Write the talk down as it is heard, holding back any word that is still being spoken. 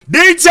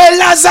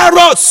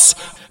Djlazarus.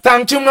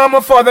 Thank you,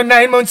 mama, for the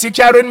 9 months you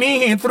carried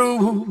me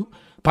through.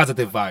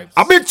 Positive vibes.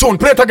 A big tune,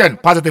 play it again.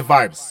 Positive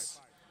vibes.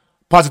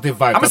 Positive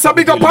vibes. I'm a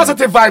big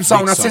positive vibes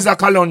sound. I says a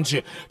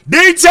Kalonji.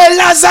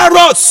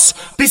 Djlazarus.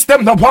 This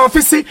them the one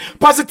for see.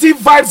 Positive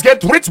vibes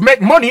get rich,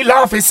 make money,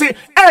 laugh, you see.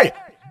 Hey,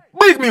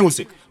 big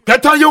music.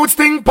 Get a youth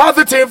thing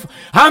positive,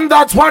 and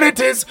that's what it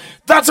is.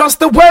 That's just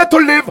the way to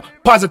live.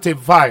 Positive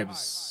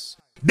vibes.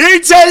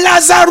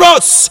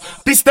 Djlazarus.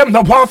 This them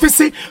the one for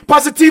see.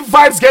 Positive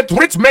vibes get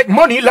rich, make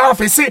money, laugh,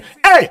 you see.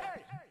 Hey,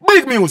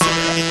 big music.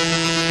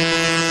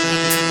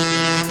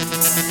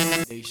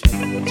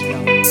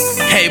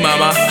 Hey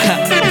mama,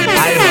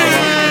 hi mama.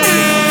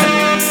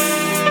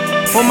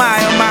 Oh my,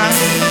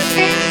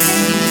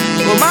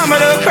 oh mama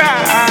don't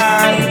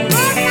cry.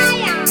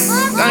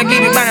 Gonna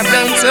keep it by the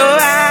flame so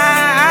high.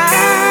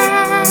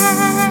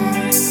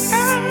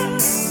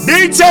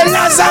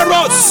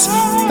 Djlazarus.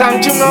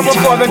 Thank you mama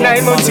for the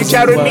 9 months you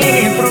carried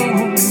me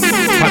through.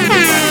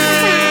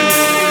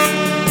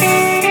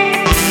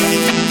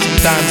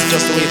 Sometimes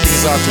just the way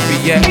things are to be,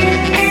 yeah.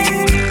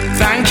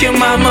 Thank you,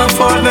 mama,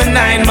 for the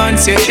 9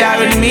 months you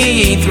carried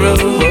me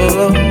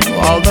through.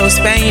 All those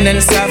pain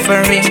and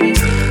suffering.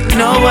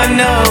 No one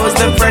knows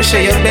the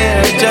pressure you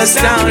bear,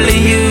 just only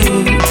you.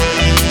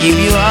 Give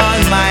you all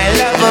my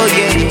love, oh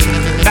yeah.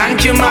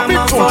 Thank you,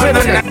 mama, for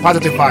the 9.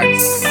 Positive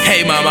vibes.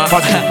 Hey, mama.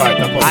 Positive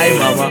vibes. Hi,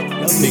 mama.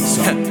 Big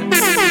song.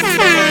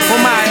 Oh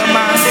my, oh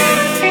my.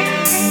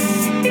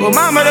 Oh,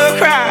 mama, don't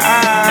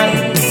cry.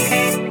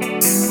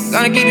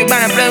 Gonna keep you by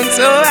the flame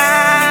so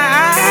high.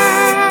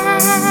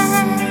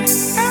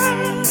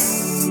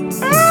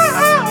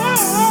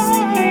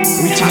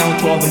 Reaching out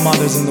to all the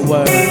mothers in the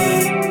world.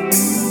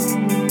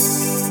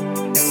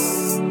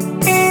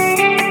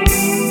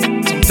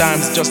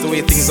 Sometimes it's just the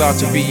way things are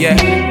to be, yeah.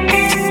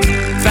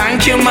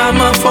 Thank you,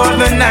 mama, for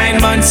the 9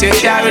 months you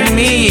carried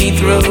me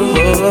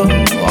through.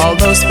 All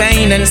those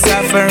pain and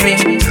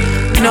suffering.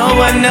 No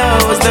one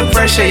knows the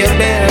pressure you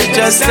bear,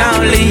 just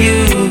only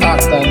you.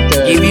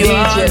 Give you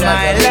all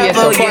my love,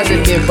 oh yeah.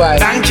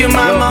 Thank you,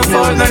 mama,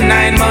 for the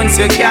 9 months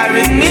you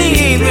carried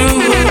me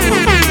through.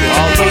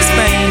 All those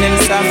pain and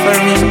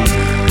suffering.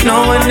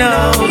 No one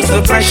knows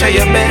the pressure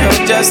you bear,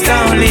 just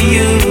only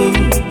you.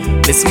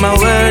 It's my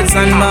words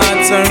and my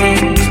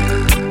offering.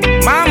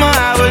 Mama,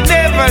 I will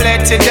never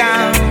let you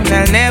down.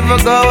 I'll never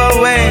go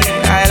away,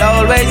 I'll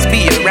always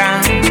be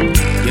around.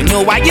 You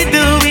know why you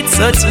do it,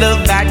 such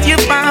love that you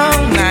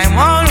found. I'm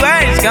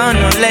always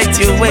gonna let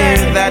you wear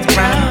that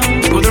crown.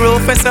 Through the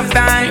roughest of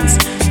times,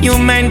 you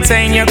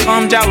maintain your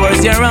calm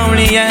towards your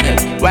only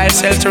end, while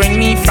sheltering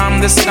me from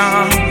the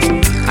storm.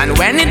 And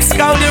when it's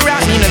cold, you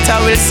wrap me in a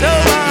towel so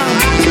warm.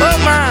 Oh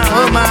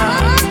ma,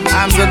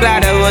 I'm so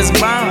glad I was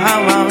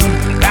born.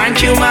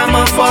 Thank you,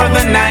 mama, for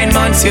the 9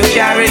 months you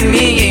carried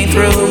me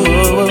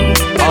through.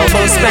 All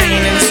those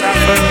pain and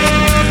suffering.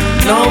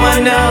 No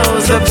one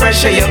knows the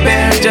pressure you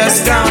bear,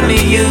 just only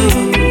you.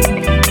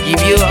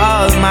 Give you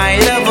all my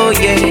love, oh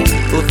yeah.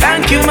 Oh,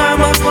 thank you,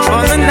 mama,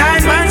 for the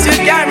 9 months you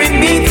carried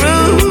me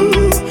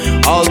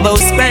through. All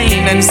those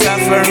pain and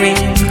suffering.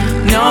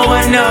 No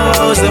one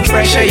knows the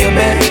pressure you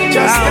bear,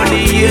 just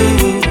only you.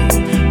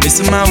 This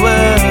is my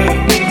word,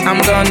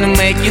 I'm gonna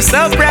make you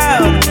so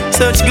proud.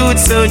 Such good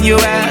son you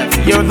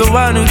have. You're the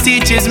one who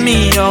teaches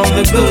me all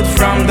the good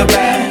from the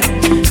bad.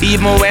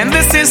 Even when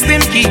the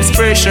system keeps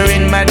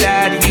pressuring my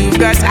dad, you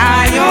got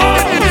high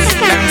hopes.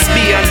 Thanks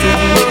be unto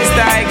the Most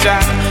High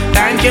God.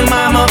 Thank you,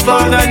 mama,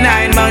 for the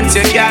 9 months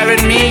you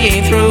carried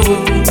me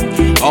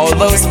through. All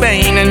those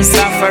pain and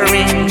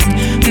suffering.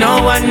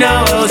 No one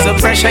knows the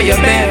pressure you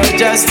bear,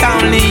 just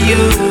only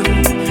you.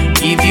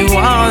 Give you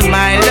all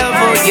my love,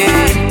 oh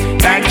yeah.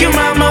 Thank you,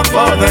 mama,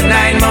 for the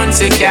 9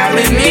 months you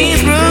carried me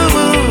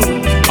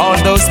through. All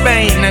those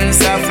pain and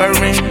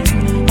suffering.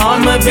 All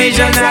my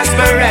vision,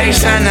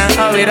 aspiration, I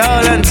owe it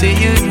all unto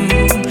you.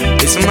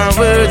 It's my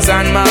words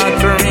and my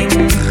offering.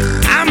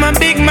 I'm a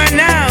big man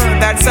now,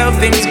 that's how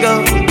things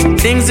go.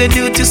 Things they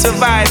do to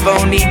survive,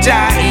 only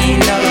Jah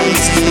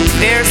knows.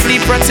 Fiercely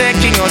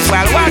protecting us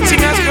while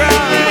watching us grow.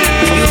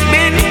 You've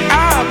been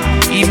up,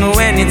 even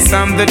when it's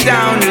on the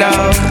down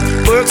low.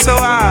 Work so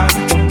hard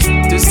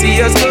to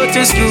see us go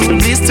to school.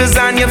 Blisters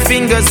on your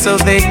fingers so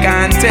they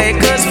can't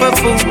take us for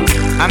food.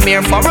 I'm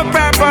here for a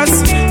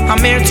purpose,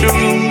 I'm here to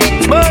rule.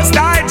 Most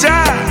High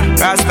Jah,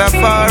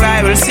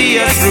 Rastafari will see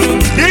us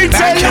through.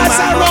 Thank you,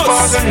 mama,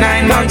 for the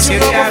 9 months you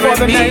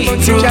carried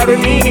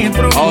me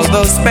through. All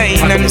those pain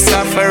and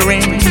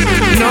suffering.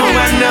 No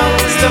one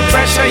knows the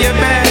pressure you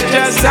bear,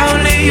 just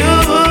only you.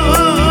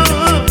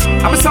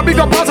 I'm a big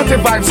positive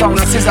vibes sound.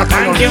 I says a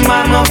Thank you,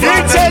 mama, for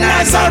the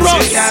 9 months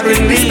you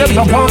carried me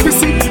through.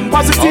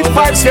 Positive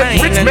vibes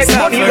get rich, make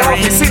money,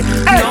 laugh, you see.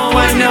 No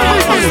one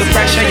knows the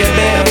pressure you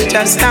bear,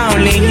 just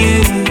only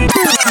you.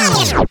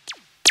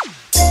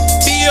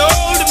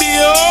 Behold,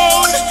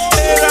 behold,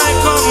 here I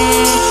come.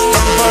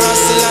 Emperor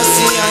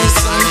Selassie and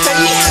son.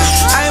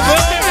 I've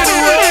heard the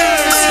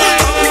words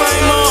of my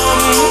mom.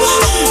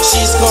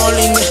 She's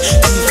calling me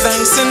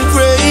thanks and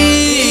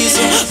praise.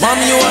 Mom,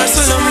 you are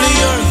so lovely,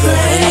 you're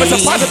the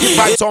a positive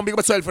vibe song, big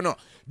myself, you know.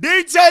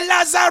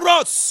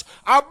 Djlazarus,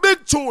 a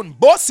big tune,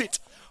 boss it.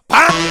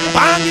 Bang,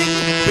 bang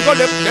it. Because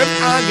them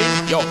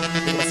hanging. Yo,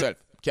 big myself,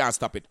 can't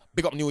stop it.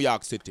 Big up New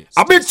York City.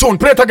 A big tune,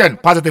 play it again.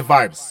 Positive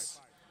vibes.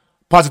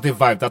 Positive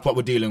vibes, that's what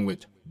we're dealing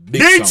with.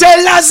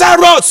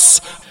 Djlazarus.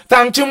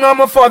 Thank you,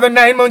 mama, for the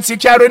 9 months you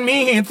carried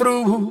me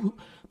through.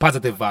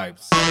 Positive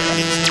vibes.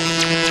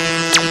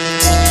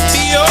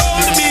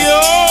 Behold,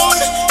 behold,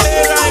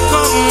 here I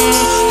come.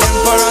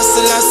 Emperor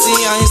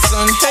Selassie, I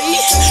son. Hey,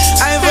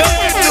 I've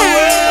heard the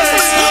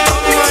words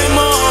of my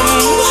mom.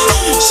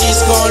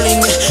 She's calling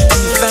me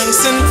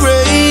thanks and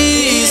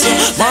praise.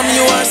 Mom,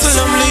 you are so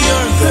lovely,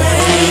 you're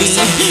very.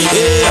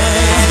 Yeah,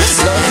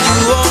 love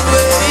you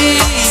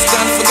always.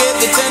 Can't forget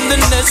the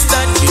tenderness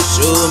that you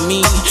show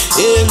me.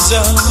 Yeah,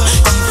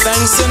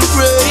 thanks and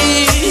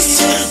praise.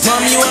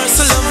 Mom, you are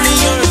so lovely,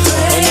 you're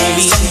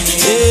very.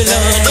 Yeah,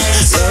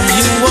 love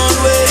you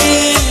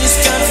always.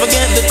 Can't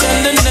forget the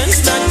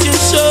tenderness that you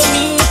show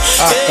me.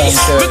 Hey,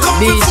 the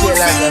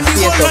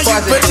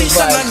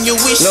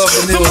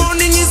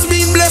morning is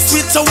being blessed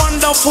with a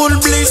wonderful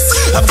bliss.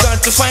 I've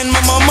got to find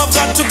my mom, I've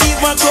got to give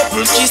her a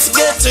couple kiss.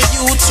 Get a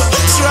youth,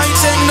 try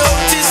to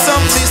notice of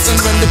this. And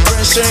when the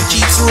pressure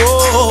keeps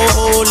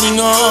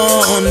rolling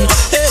on,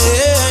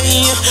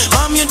 hey,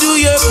 mom, you do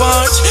your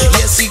part.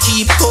 Yes, you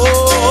keep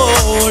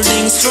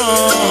holding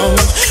strong.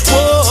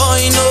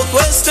 Boy, no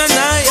question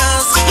I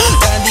ask.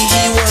 Daddy,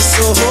 he was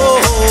so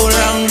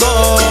long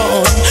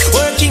gone.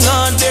 Working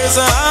on,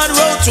 there's a hard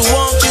road to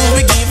walk. You'll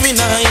be giving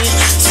I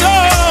so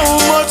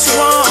much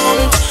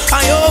wrong.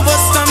 I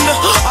overstand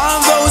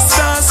all those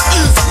tasks.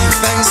 Give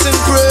thanks and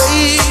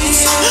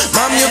praise.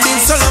 Mom, you've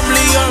been so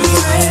lovely, you're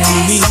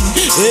me.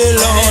 Hey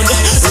Lord,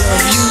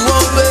 love you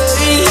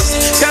always.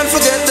 Can't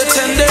forget the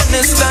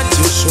tenderness that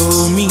you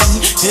show me.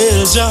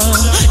 Hey Jah,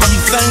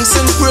 give thanks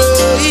and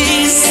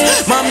praise.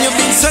 Mom, you've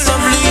been so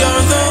lovely,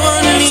 you're the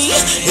only.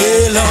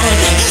 Hey Lord,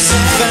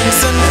 give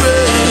thanks and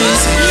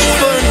praise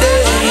for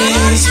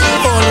days,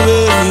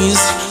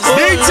 always.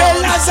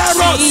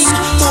 Djlazarus,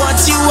 what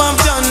you have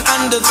done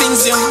and the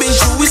things you've been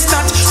through is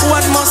not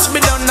what must be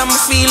done. I'm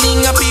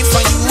feeling happy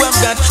for you. I've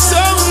got so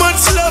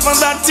much love and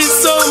that is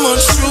so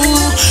much true.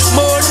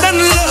 More than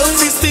love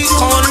is still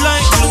on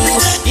like glue.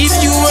 If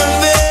you were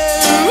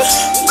there,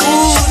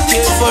 who would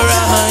care for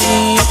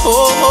I? Oh,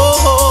 oh,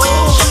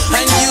 oh.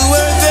 And you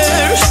were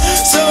there,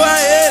 so I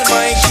hail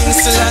my King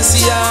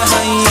Selassie.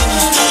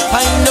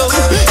 I know,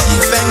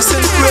 give thanks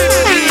and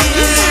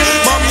praise.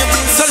 Mom, you've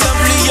been so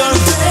lovely, you're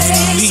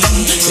very.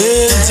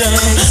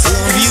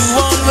 Love you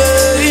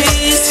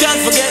always.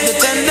 Can't forget the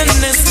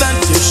tenderness that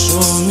you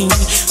show me.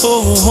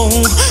 Oh,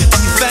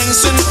 give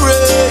thanks and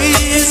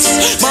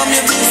praise. Mom,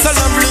 you've been so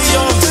lovely,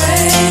 you're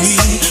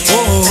very.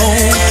 Oh,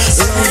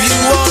 love you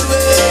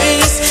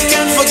always.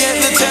 Can't forget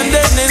the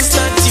tenderness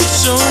that you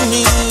show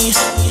me.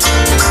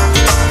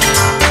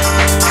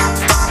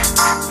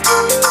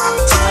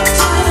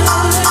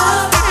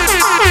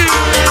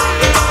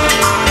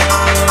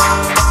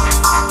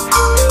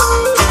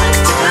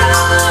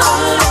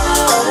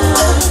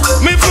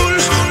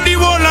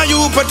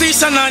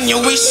 Petition and your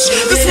wish.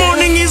 This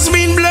morning is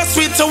being blessed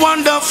with a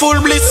wonderful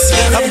bliss.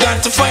 I've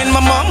got to find my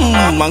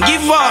mom and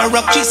give her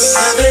a kiss.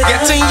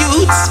 Getting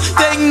youths,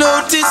 take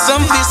notice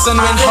of this.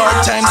 And when hard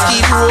times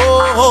keep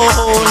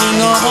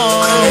rolling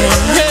on,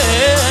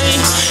 hey,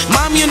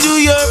 mom, you do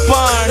your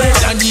part.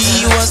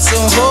 Daddy was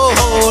so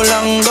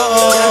long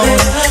gone.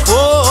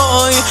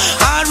 Boy,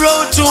 hard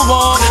road to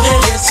walk.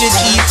 Yes, you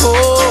keep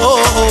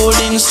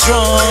holding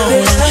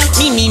strong.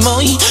 Me,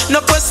 boy, no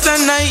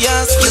question I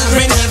ask. You've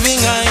been giving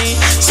I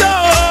so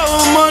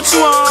much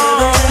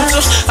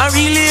want. I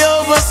really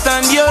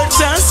overstand your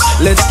task.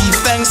 Let's give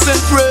thanks and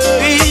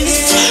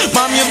praise.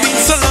 Mom, you've been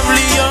so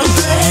lovely, you're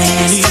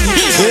very.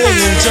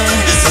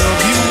 Love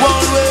you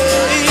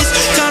always.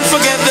 Can't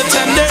forget the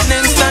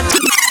tenderness that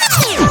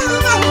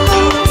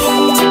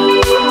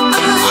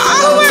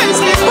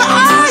always be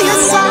by your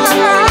side.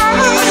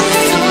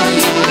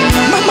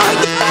 Mama,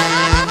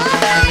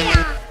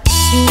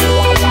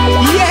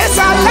 yes,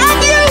 I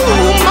love you,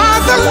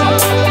 mother.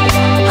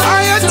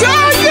 I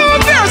adore you,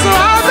 there's no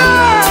other.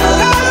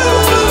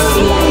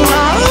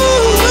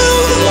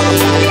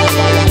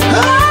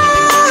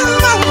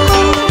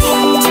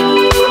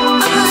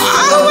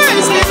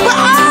 Always be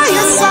by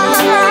your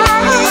side.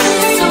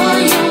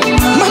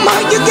 Mama,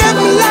 you give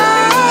me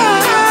life.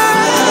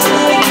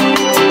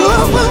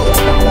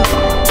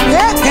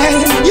 Yeah,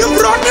 you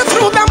brought me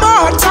through them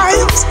hard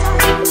times,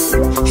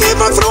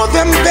 even through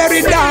them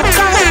very dark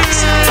times.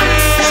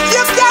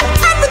 You've got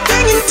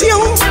everything in you,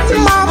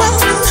 mama.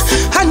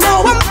 I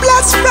know I'm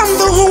blessed from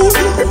the womb.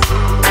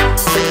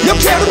 You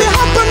carry me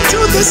up onto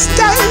the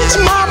stage,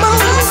 mama.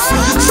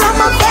 From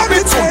a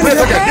very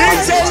tender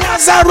age.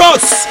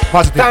 Djlazarus.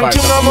 Thank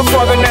you, mama,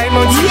 for the 9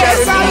 months.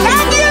 Yes, I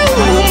love you,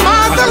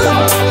 mother.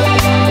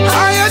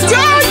 I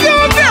adore you,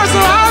 there's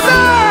no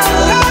other.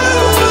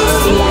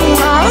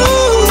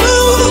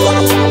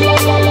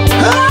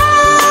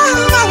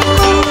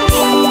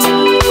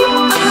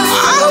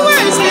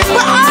 Always be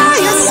by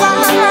your side.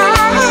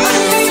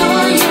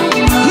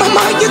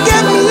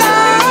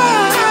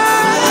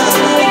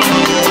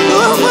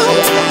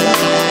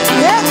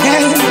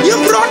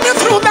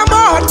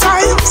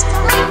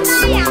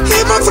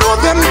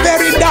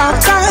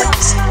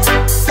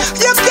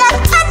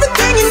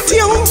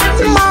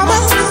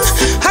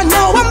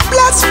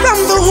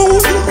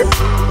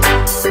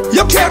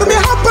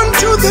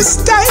 the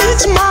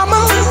stage,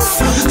 mama.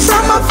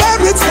 From a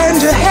very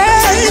tender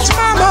age,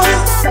 mama.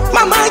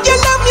 Mama, you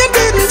love me,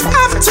 didn't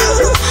have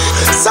to.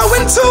 So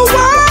into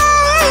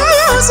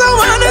words, I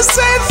wanna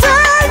say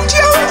thank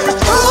you.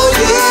 Oh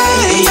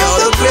yeah, you're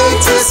the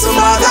greatest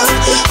mother.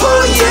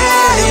 Oh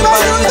yeah, but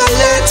you're the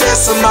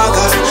latest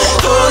mother.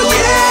 Oh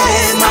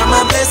yeah,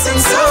 mama,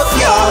 blessings of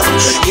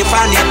yours. If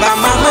I never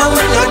mama,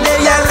 when you're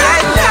there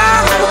right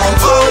now.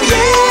 Oh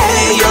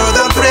yeah, you're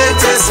the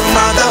greatest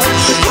mother.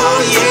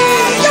 Oh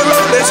yeah, you're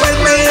always with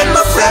me in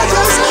my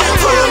prayers.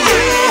 Oh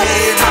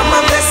yeah, mama,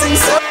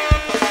 blessings of.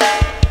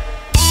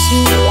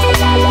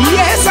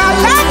 Yes, I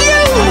love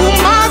you,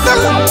 mother.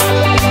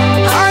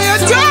 I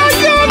adore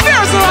you,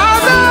 there's no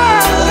other.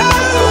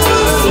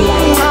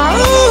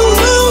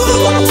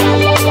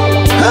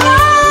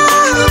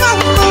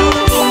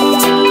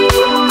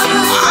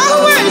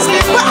 Always be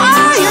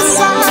by your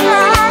side.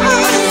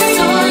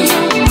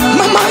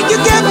 Mama, you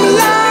give me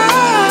life.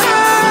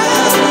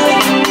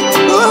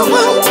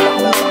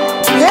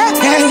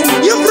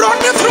 Yeah, you brought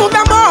me through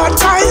them hard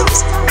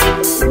times,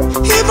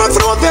 even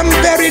through them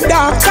very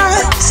dark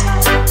times.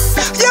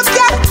 You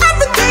got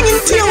everything in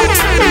tune,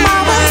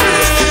 mama.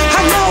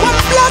 I know I'm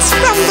blessed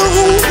from the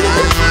womb.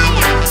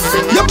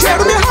 You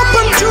carry me up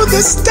onto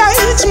the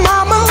stage,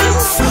 mama.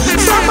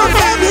 From a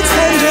very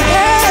tender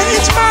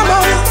age, mama.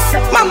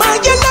 Mama,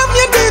 you love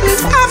me,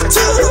 didn't have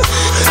to.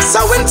 So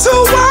into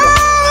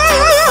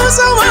words,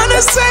 I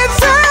wanna say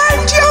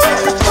thank you.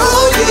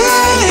 Oh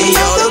yeah,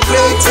 you're the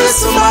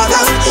greatest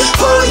mother.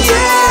 Oh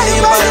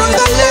yeah, but you're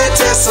the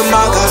latest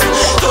mother.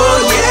 Oh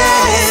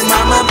yeah,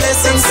 mama,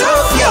 blessings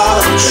of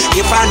yours.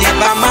 If I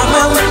never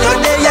mama, when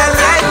you're there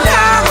right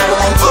now.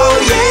 Oh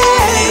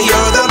yeah,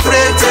 you're the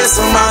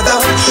greatest mother.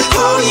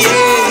 Oh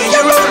yeah,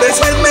 you're always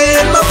with me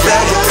in my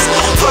prayers.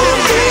 Oh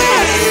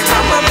yeah,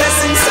 mama,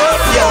 blessings of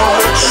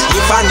yours.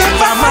 If I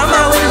never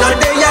mama, when you're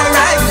there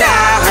right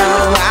now.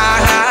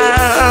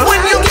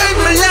 When you gave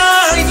me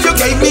life, you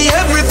gave me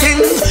everything.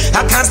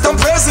 I can't stop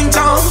praising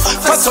God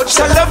for such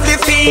a lovely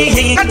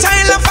thing. A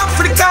child of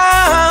Africa,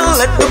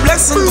 let the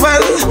blessing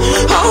dwell.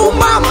 Oh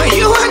mama,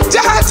 you and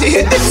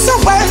daddy did so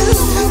well.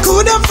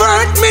 Could have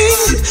hurt me,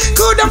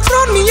 could have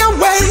thrown me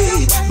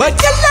away, but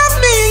you love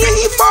me,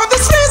 for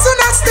this reason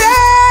I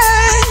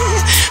stay.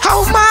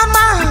 Oh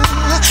mama,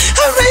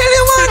 I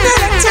really wanna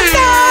let you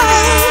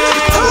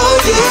know. Oh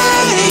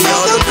yeah,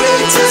 you're the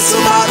greatest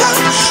mother.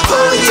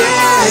 Oh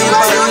yeah,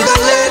 but you're the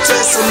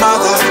latest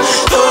mother.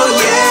 Oh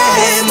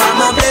yeah,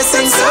 mama,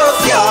 blessings of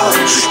yours.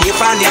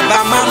 If I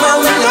never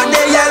mama, when you're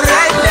there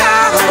right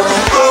now.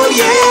 Oh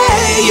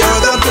yeah,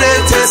 you're the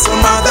greatest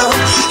mother.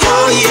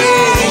 Oh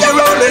yeah, you're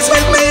always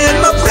with me in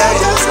my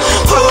prayers.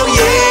 Oh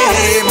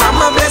yeah,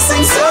 mama,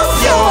 blessings of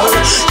yours.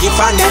 If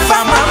I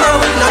never mama,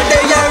 when you're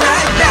there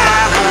right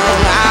now.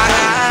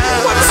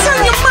 What's on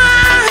your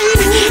mind?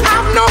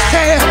 Have no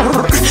care.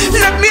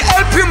 Let me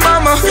help you,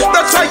 mama.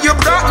 That's why you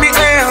brought me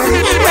here.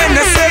 When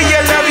I say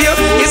I love you,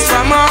 it's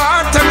from my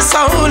heart and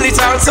soul. It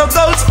also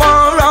goes for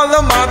all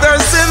the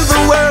mothers in the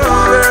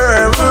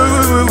world.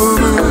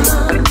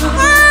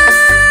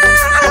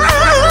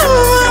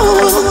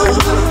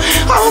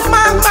 Oh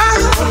mama,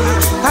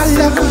 I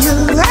love you,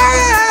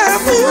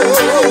 love you.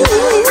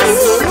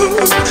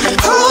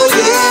 Oh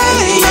yeah,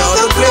 you're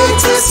the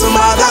greatest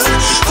mother.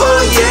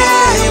 Oh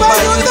yeah, but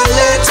you're the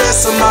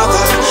latest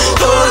mother.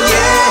 Oh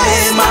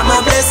yeah,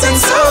 mama,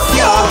 blessings of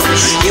yours.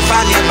 If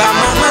I never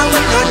mama,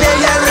 when you're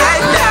there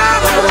right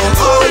now.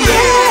 Oh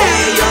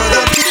yeah, you're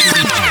the.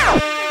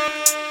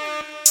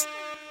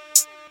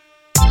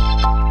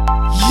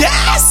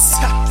 Yes,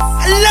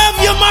 I love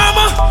you,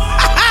 mama.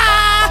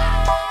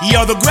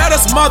 You're the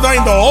greatest mother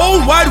in the whole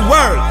wide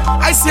world.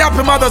 I say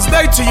happy Mother's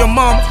Day to your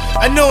mom.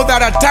 I know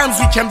that at times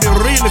we can be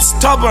really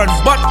stubborn,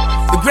 but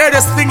the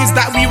greatest thing is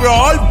that we were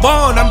all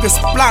born on this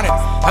planet,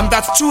 and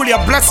that's truly a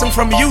blessing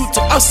from you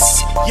to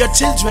us, your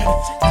children.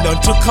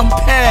 None to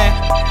compare.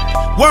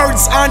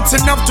 Words aren't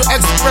enough to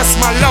express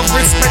my love,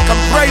 respect,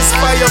 and praise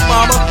for your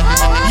mama.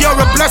 You're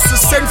a blessing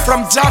sent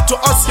from Jah to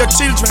us, your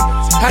children,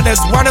 and as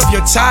one of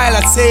your child,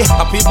 I say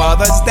happy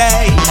Mother's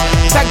Day.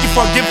 Thank you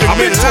for giving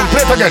me life.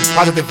 Play it again.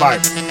 Positive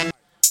vibe.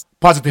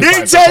 Positive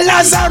vibe.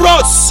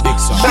 Djlazarus.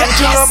 Thank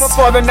you, mama,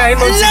 for the 9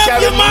 months you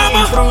carried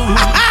me through.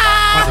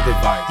 Positive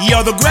vibe.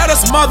 You're the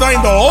greatest mother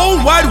in the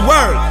whole wide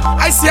world.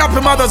 I say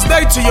happy Mother's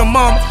Day to your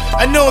mom.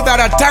 I know that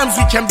at times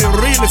we can be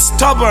really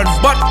stubborn,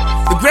 but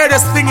the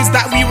greatest thing is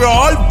that we were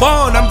all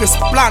born on this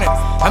planet,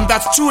 and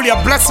that's truly a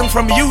blessing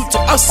from you to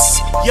us,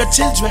 your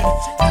children.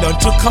 None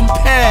to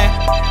compare.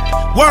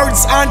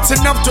 Words aren't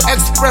enough to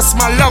express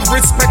my love,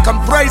 respect, and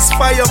praise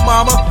for your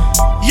mama.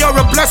 You're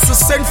a blessing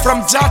sent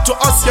from Jah to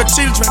us, your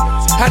children,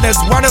 and as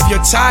one of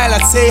your child, I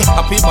say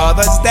happy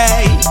Mother's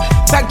Day.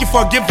 Thank you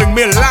for giving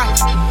me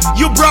life.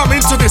 You brought me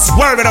into this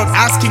world without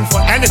asking for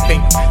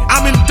anything.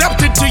 I'm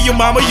indebted to you,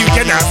 mama. You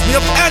can ask me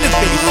of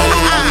anything.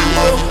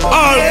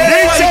 Oh,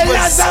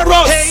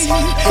 Djlazarus.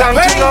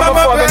 Thank you,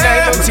 mama, for the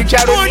 9 months you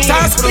carried me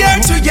through. Year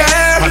to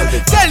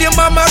year. Tell your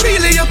mama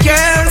really you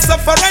care.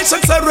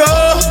 Sufferation,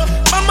 sorrow.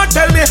 Mama,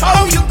 tell me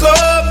how you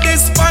cope.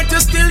 This part you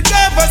still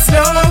gave us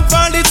love.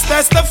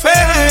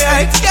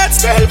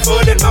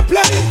 food in my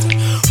plate.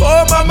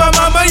 Oh, mama,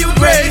 mama, you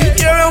great.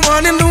 You're the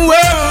one in the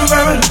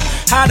world.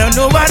 I don't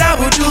know what I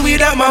would do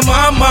without my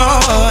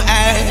mama.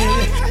 Ay.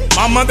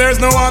 Mama, there's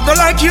no other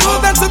like you.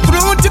 That's the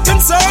truth. You can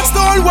search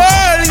the whole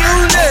world.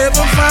 You'll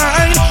never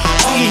find.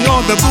 Seeing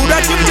all the good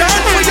that you've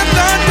done for your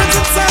daughters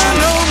and son.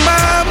 Oh,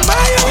 mama.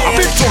 A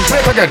big tune, play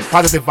it again.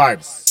 Positive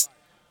vibes.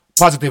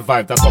 Positive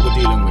vibe, that's what we're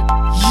dealing with.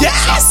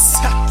 Yes!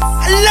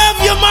 I love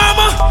you,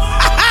 mama.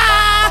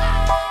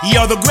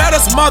 You're the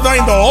greatest mother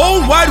in the whole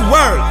wide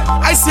world.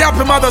 I say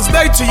happy Mother's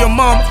Day to your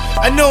mom.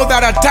 I know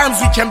that at times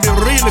we can be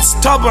really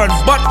stubborn,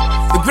 but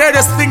the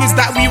greatest thing is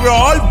that we were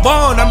all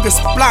born on this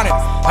planet,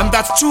 and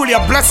that's truly a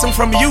blessing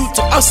from you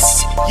to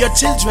us, your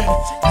children.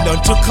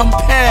 Not to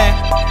compare.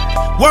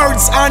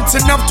 Words aren't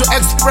enough to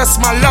express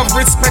my love,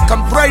 respect,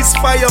 and praise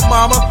for your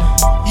mama.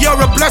 You're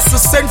a blessing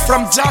sent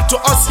from Jah to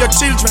us, your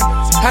children,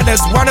 and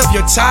as one of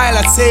your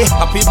child, I say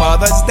happy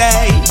Mother's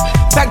Day.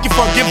 Thank you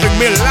for giving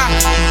me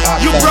life.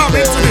 You brought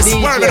me to this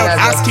world without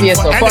asking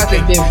for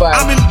anything.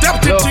 I'm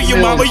indebted to you,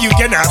 mama. You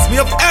can ask me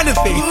of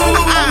anything.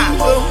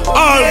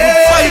 All the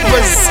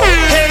favors.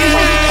 Hey,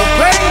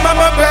 bring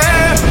mama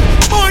back.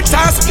 More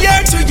task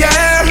year to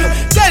year.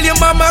 Tell your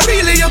mama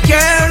really you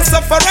care.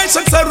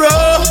 Separation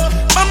sorrow.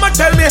 Mama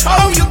tell me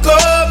how you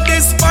cope.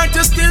 This part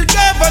you still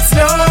give us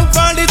love.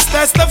 And it's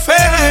best of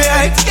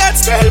fate. Get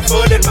still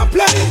food in my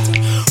plate.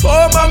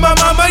 Oh mama,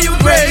 mama, you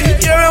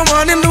great. You're the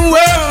one in the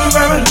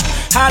world.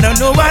 I don't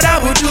know what I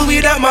would do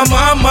without my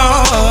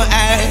mama.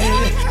 Ay.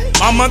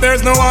 Mama,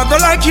 there's no other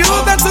like you.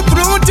 That's the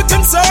truth. You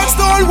can search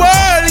the whole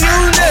world.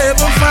 You'll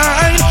never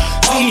find.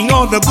 Seeing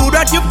all the good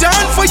that you've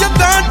done for your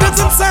daughters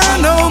and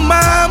son. Oh,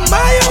 mama,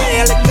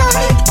 you're really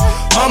kind.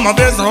 Mama,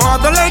 there's no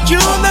other like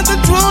you. That's the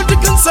truth. You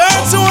can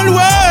search the whole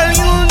world.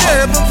 You'll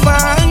never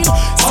find.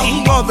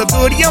 Seeing all the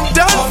good you've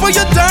done for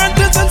your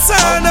daughters and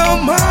son. Oh,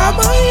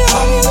 mama, you're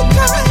really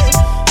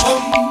kind.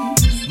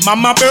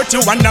 Mama birth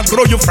you wanna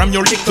grow you from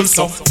your little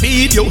so.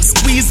 Feed you,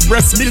 squeeze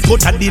breast milk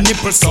out of the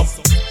nipple so.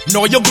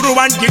 Now you grow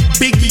and get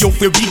big, you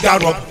feel bigger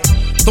up.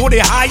 To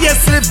the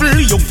highest level,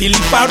 you feel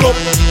far up.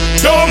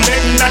 Don't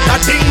make not a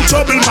thing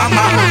trouble,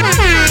 mama.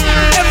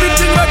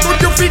 Everything I do,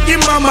 you feel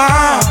mama.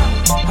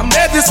 I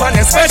made this one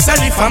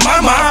especially for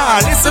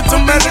mama. Listen to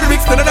my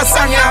lyrics to the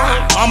song,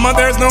 yeah. Mama,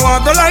 there's no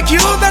other like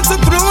you. That's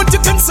the truth. You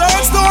can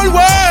search the whole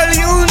world.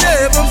 You'll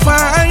never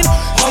find.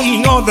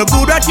 Seeing all the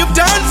good that you've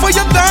done for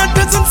your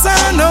daughters and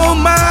son. Oh,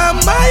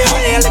 mama, you're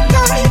really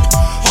kind.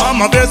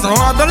 Mama, there's no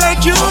other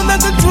like you.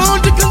 That's the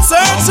truth. You can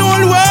search the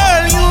whole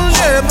world. You'll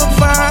never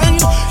find.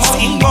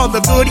 Seeing all the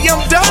good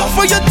you've done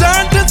for your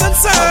daughters and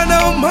son.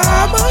 Oh,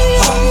 mama,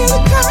 you're really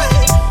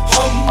kind.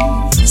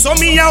 So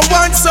me I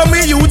want some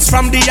youths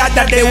from the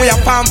other day. We a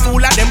farm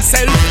full of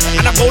themselves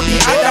and about the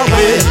other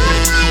way.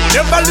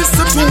 Never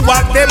listen to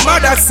what them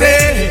mother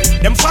say.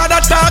 Them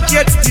father talk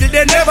yet still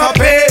they never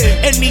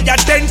pay any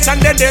attention,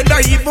 then they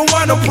don't even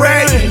wanna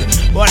pray.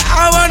 But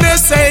I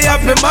wanna say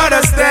happy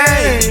Mother's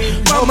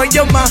Day. Mama,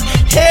 you're my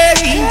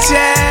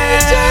angel.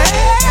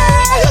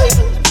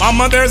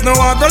 Mama, there's no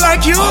other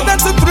like you.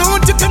 That's the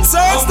truth. You can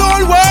search the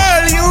whole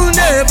world. You'll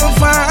never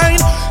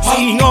find.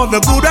 Seeing all the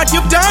good that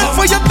you've done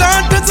for your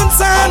daughters and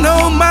son.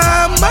 Oh,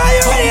 mama,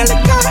 you're really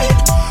kind.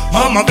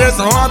 Mama, there's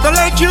no other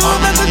like you.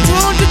 That's the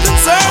truth. You can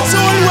search the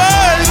whole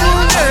world.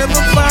 You'll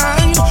never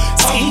find.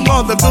 Seeing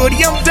all the good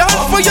you've done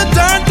for your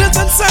daughters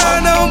and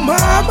son. Oh,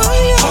 mama,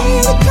 you're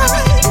really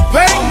kind.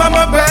 Bring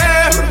mama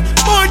bear.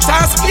 More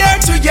task year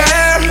to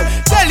year.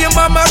 Tell your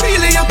mama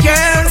really you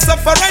care.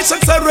 Separation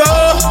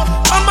sorrow.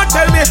 Mama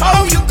tell me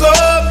how you go.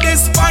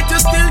 This part you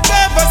still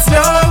give us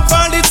love.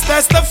 And it's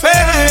best of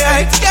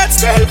fate. Get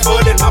still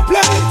food in my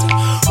plate.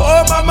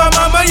 Oh mama,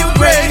 mama, you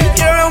great.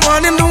 You're the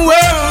one in the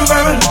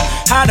world.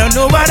 I don't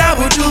know what I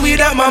would do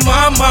without my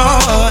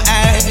mama.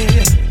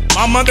 Ay.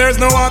 Mama, there's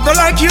no other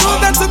like you.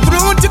 That's the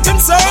truth. You can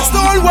search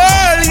the whole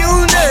world.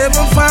 You'll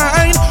never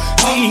find.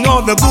 Seeing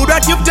all the good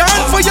that you've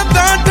done for your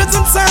daughters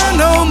and son.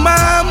 Oh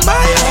mama,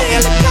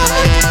 you're really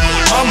kind.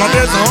 Mama,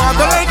 there's no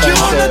other like you.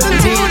 That's the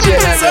truth. You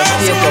can search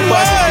the whole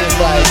world.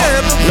 You'll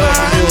never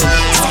find.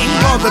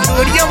 Seeing all the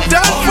good you've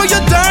done for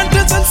your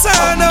daughters and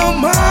son. Oh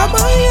mama,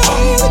 you're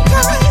really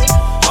kind.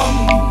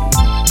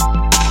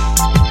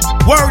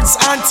 Words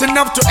aren't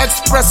enough to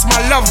express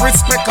my love,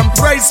 respect, and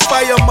praise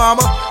for your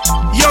mama.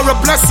 You're a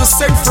blessing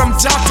sent from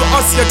Jah to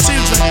us, your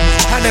children.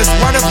 And as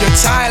one of your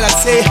child, I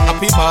say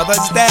happy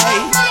Mother's Day.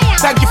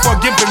 Thank you for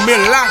giving me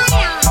life.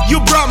 You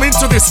brought me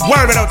into this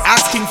world without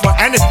asking for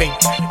anything.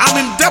 I'm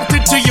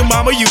indebted to you,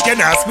 mama. You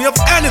can ask me of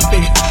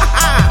anything.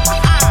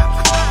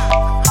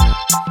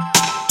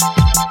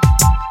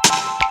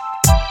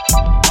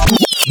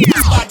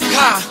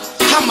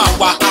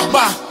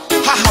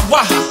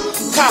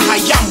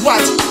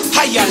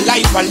 Higher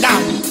life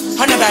alone.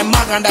 Honor thy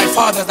mother and thy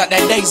father that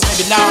their days may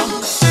be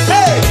long.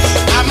 Hey!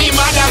 I'm me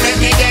mother make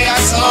me day or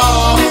so.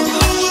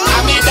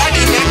 I'm me daddy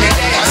make me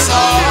day or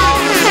so.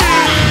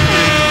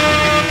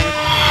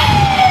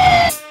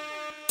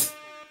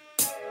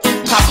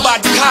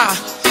 Kabad ka,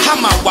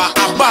 hamawa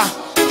abba,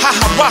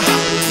 hahawa,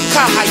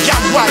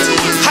 kahayawat,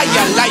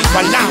 higher life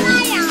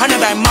alone. And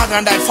thy mother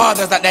and thy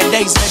fathers that their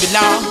days may be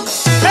long.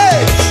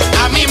 Hey,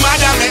 and me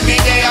mother make me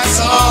day or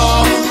so.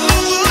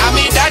 And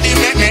me daddy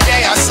make me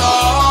day or so.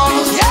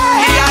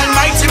 The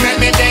Almighty make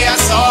me day or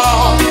so.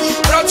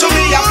 Brought to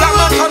me a black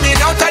man coming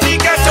out of the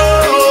ghetto.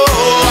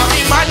 And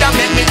me mother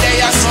make me day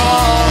or so.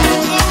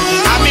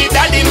 And me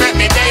daddy make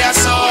me day or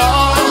so.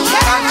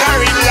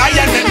 Conquering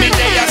lion make me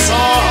day or so.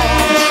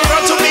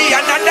 Brought to me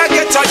another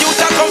ghetto youth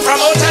that come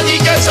from out of the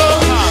ghetto.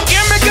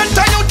 Hear me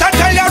ghetto youth that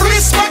tell you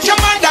respect your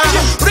mother.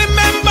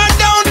 Remember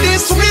down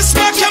this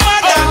respect your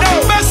mother.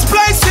 Best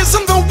places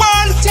in the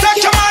world,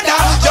 take your mother.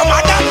 Your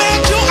mother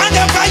made you and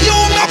never you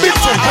make your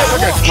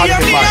mother. Hear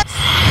me.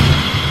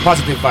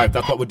 Positive vibe,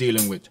 that's what we're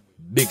dealing with.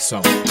 Big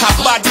song.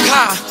 Kabad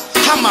ka,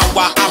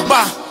 hamawa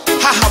aba,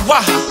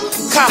 hahawaha,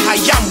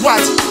 kahayam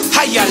wat,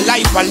 haya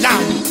life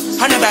alam.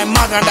 And thy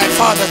mother and thy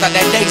father that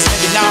their days may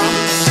be long.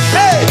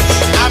 Hey,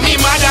 and me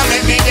mother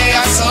make me day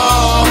or so.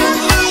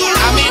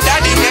 And me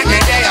daddy make me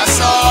day or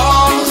so.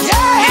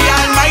 The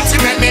Almighty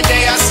make me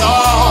day or so.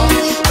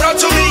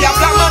 Brought to me a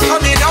black man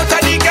coming out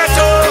of the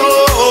ghetto.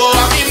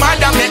 And me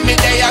mother make me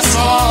day or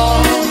so.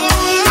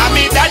 And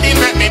me daddy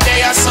make me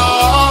day or so.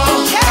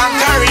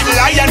 Conquering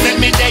lion make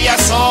me day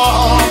or so.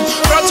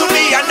 Brought to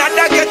me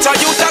another ghetto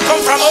youth that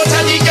come from out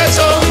of the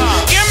ghetto.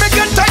 Hear me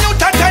ghetto youth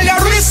that tell you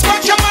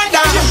respect your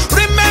mother.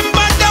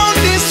 Remember down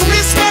this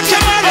respect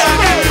your mother.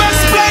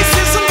 Best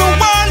places in the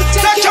world,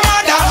 take your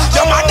mother.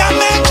 Your mother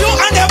made you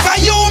and never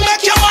you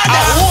make your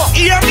mother.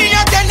 Hear me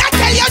again, I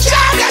tell you,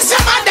 child, bless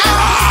your mother.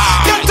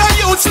 Ghetto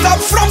youth stop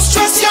from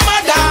stress your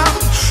mother.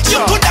 You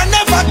coulda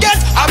never get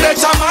a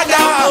better mother.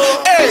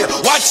 Hey,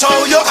 watch how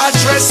you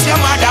address your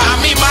mother.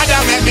 And me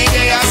mother make me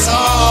day or so.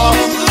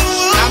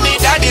 And me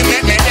daddy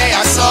make me day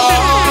or so.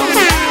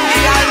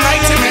 The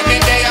Almighty make me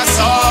day or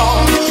so.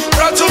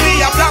 Brought to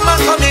me a black man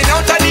coming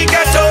out of the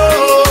ghetto.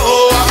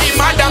 And me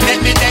mother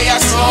make me day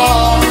or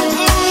so.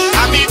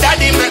 And me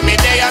daddy make me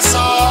day or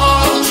so.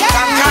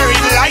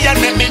 Conquering lion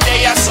make me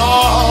day or so.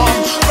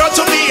 Brought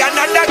to me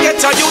another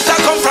ghetto youth that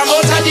come from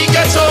out of the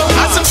ghetto.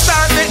 As him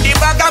start make the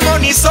bag of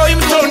money, so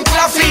him turn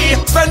claffy.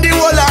 Spend the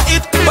whole of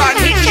it, but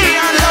Nicky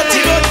and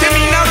Lottie. But him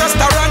in a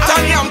restaurant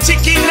and yam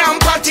chicken and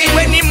patty.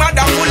 When him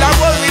mother full of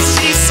worries,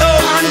 she's so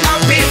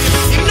unhappy.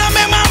 Him no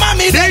me mama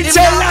me,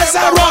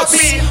 Djlazarus.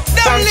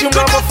 Thank you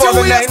mama for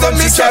the 9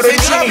 months you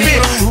carried me.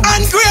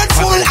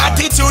 Ungrateful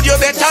attitude, you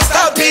better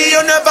stop it.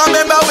 You never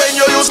remember when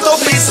you used to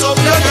be so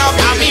blood up.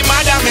 And me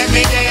mother make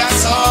me day or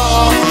so.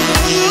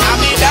 And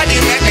me daddy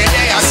make me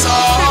day or so.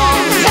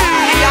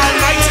 The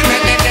Almighty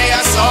make me day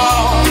or so.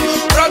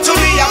 Brought to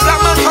me a black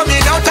man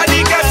coming out of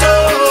the ghetto.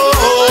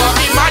 And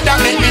me mother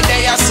make me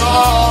day or so.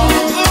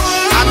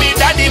 And me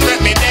daddy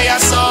make me day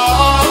or so.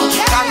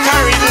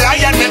 Conquering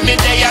lion make me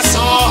day or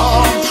so.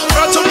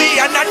 Brought to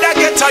me another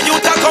ghetto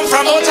youth that come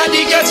from out of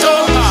the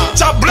ghetto.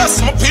 God bless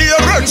my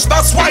parents,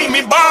 that's why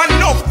me born.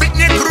 No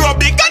Pitney grew up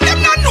big and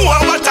them not know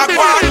what I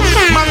want.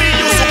 Mommy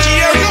used to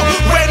care you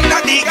when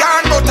daddy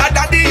gone, but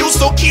daddy used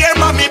to care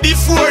mommy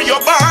before you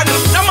born.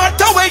 No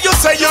matter where you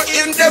say you're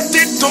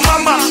indebted to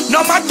mama,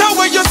 no matter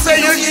where you say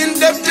you're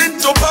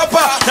indebted to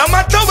papa, no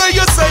matter where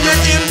you say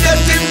you're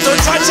indebted to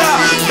chacha,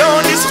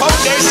 down this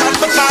foundation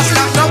because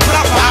that's no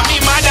proper. Mommy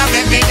mother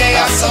make me day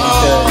or so.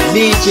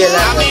 Mommy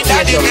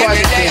daddy make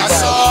me day or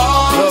so.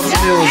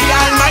 The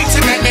Almighty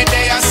make me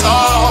day or so.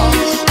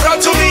 Brought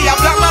to me a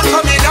black man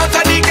coming out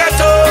of the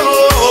ghetto.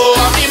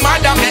 And me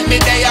mother make me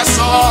day or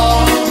so.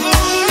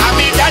 And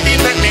me daddy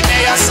make me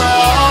day or so.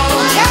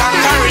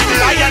 Conquering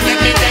lion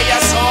make me day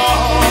or so.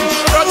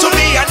 Brought to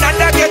me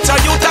another ghetto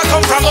youth that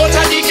come from out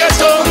of the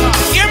ghetto.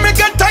 Hear me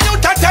ghetto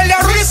youth that tell you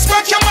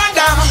respect your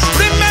mother.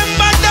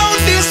 Remember down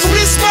this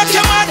respect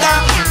your mother.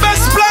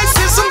 Best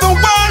places in the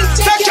world,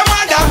 take your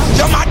mother.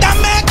 Your mother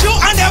make you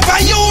and never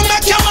you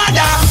make your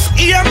mother.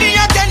 Hear me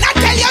again, I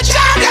tell you,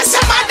 child, bless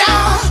your mother.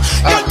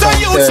 Ghetto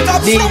youth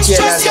stop from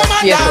stress your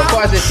mother. You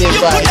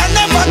coulda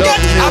never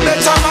get a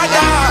better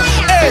mother.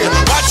 Hey,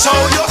 watch how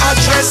you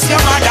address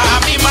your mother.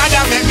 And me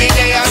mother make me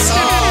day or so.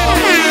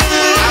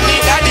 And me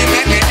daddy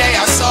make me day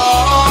or so.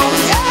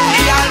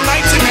 The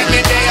Almighty make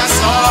me day or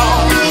so.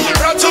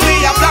 Brought to me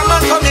a black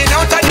man coming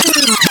out of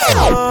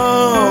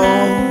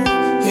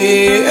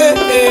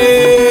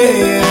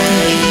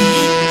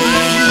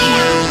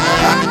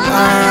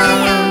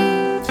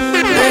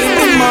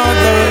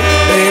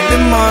Baby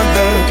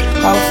mother,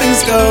 how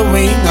things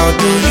going? How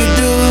do you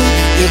do?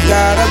 You've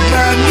got a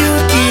brand new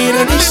kid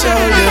on your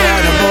shoulder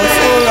and a boat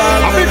full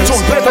of I'm in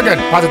tune, play it again.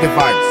 Positive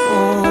vibes.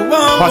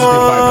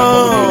 Positive vibes, that's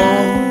what we're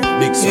doing.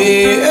 Big song.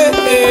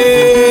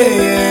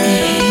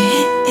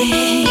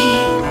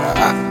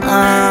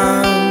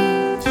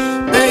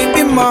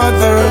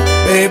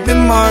 Baby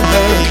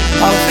mother,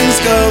 how things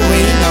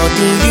going? How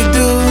do you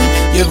do?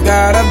 You've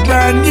got a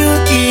brand new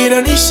kid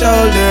on his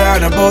shoulder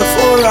and about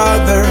 4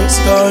 others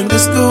going to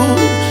school.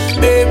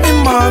 Baby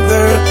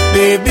mother,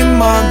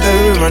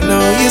 I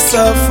know you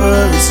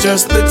suffer, it's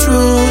just the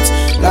truth.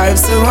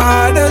 Life's so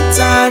hard at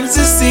times,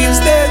 it seems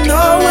there's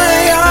no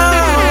way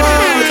out.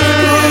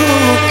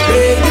 Ooh,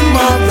 baby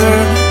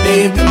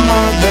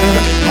mother,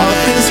 how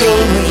things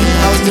going?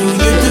 How do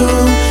you do?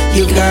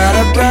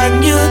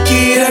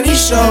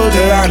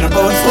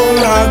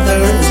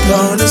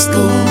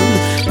 school.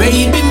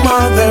 Baby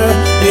mother,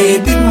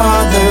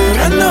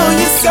 I know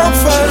you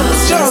suffer,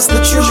 it's just the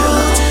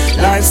truth.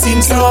 Life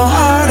seems so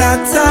hard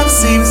at times,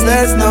 seems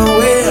there's no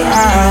way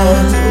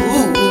out.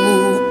 Ooh.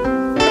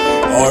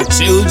 Our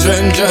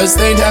children just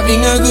ain't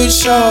having a good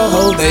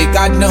show. They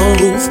got no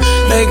roof,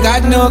 they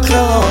got no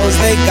clothes,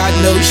 they got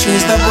no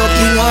shoes, they're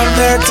walking on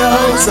their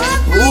toes.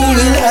 Who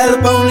will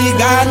help? Only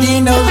God,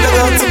 He knows. They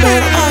go to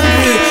bed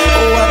hungry.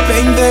 Oh, what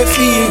pain they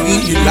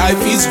feel.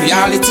 Life is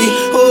reality.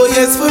 Oh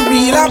yes, for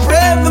real. I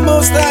pray the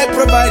Most High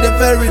provide the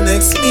very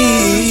next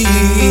meal.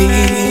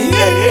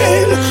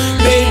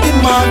 Baby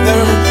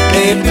mother,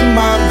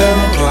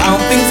 how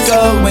things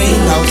going?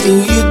 How do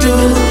you do?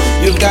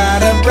 You've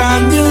got a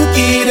brand new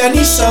kid on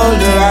your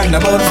shoulder and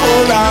about 4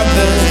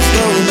 others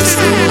going to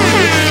school.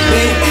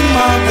 Baby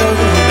mother,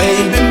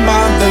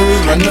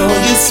 I know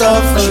you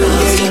suffer,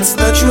 yeah, it's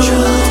the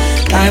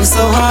truth. Time's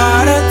so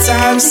hard at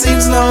times,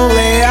 seems no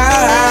way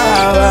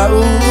out.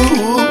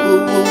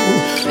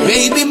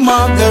 Baby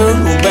mother,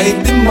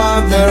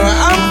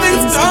 how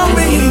things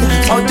going?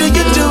 How do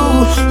you do?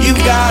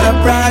 You've got a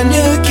brand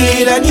new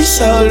kid on your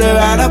shoulder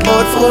and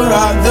about 4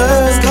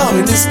 others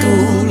going to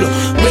school.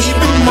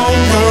 Baby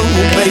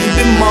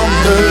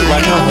mother, I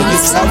know you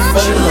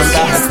suffer,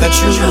 that's the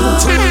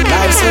truth.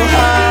 Life's so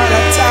hard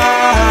at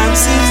times,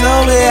 seems no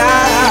way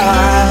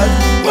out.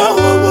 Whoa,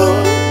 whoa, whoa.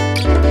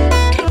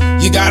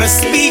 You gotta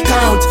speak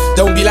out,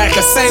 don't be like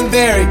a saint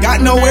there.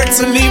 Got nowhere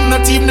to live,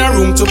 not even a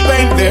room to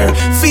paint there.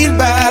 Feel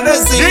bad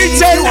as if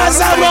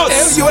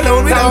Djlazarus. you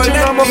alone without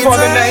them for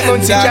the night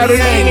until you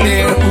remain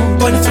there.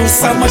 Going through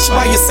so much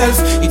by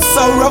yourself, it's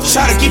so rough.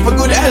 Try to keep a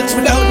good health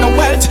without no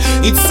wealth.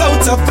 It's so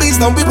tough, please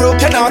don't be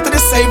broken out to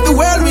save the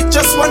world with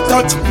just one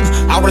touch.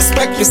 I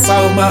respect you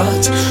so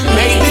much.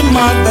 Baby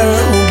mother,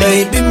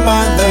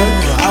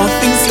 how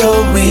things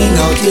going?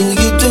 How do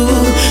you do?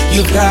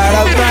 You've got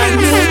a brand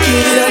new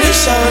kid on your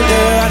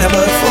shoulder and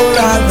about 4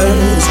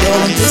 others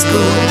going to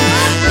school.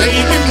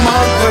 Baby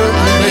mother,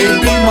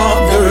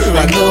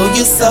 I know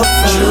you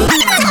suffer.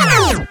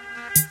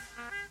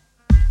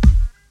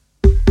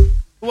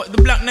 What,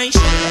 the Black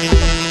Nation?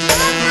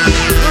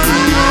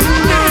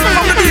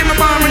 I'm the day my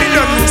bomb when it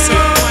done, so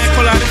I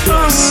call out the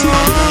first. I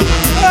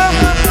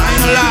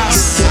ain't no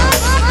last.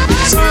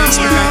 So it's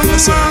like I can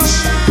search.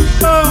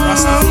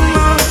 What's up?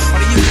 What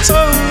are you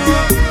talking?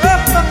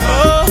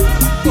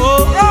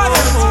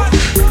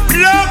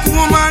 Black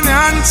woman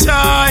and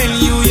child,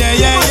 you,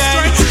 yeah.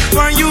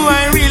 For you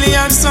I really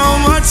have so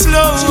much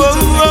love.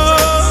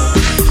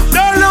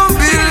 No long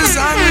bills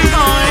and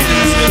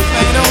coins will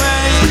fade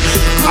away.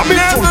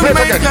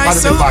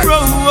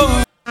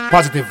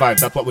 Positive vibe,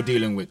 that's what we're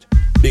dealing with.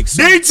 Big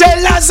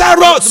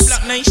Djlazarus.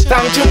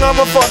 Thank you,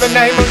 mama, for the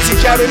 9 months you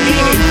carry me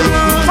through.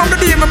 From the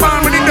day my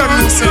bomb when it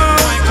done, so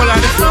I call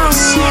out the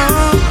first.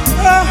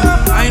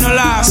 I ain't no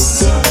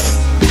last.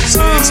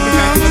 So expect I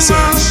can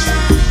search.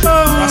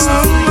 What's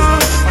up?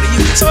 What are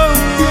you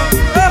talking?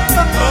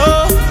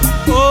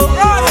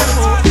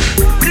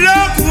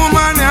 Black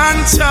woman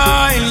and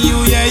child, you,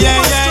 yeah.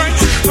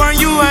 For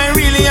you I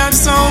really have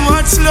so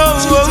much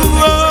love.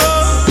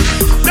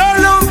 No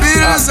long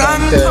bills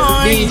and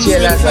coins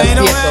will fade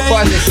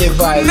away.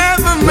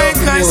 Never make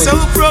I so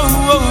proud.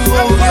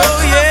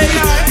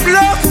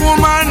 Black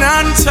woman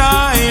and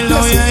child,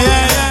 oh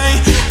yeah.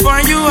 For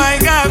you I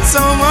got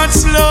so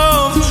much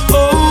love.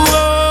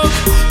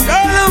 No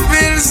long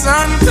bills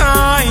and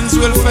coins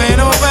will fade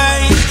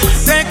away.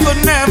 They could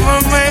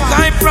never make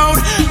I proud.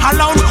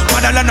 Alone,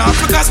 motherland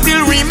Africa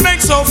still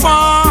remains so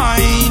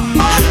fine.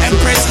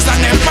 Empresses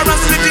and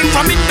emperors living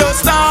from in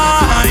those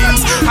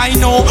times. I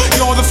know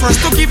you're the first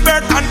to give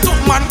birth unto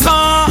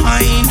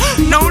mankind.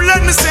 Now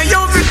let me say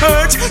you've been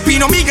hurt,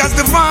 being Omega's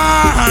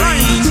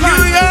divine.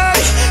 Yeah.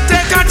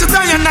 Take her to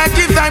die and I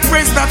give thy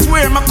praise. That's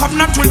where my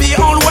covenant will be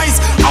always.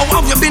 How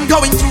have you been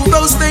going through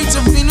those days?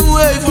 You've been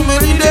away for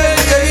many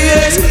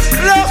days.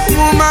 Love,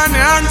 woman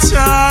and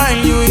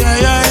child, you,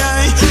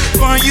 yeah.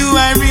 For you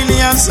I really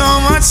have so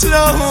much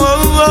love. All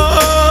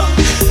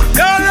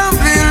the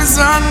bills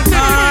and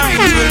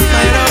coins will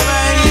fade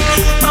away.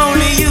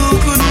 Only you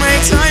could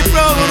make my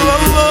proud.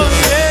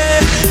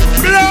 Yeah.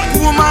 Black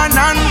woman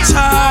and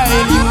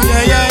child, you,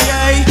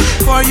 yeah.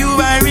 For you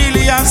I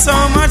really have so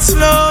much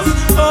love.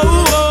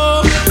 All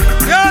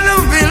the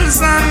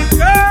bills and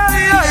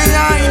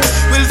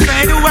coins will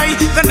fade away.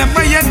 They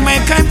never yet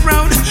make I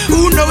proud.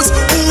 Who knows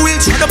who will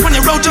tread upon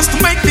your road just to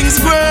make things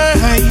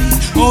great.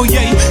 Oh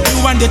yeah,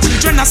 you and the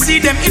children, I see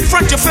them in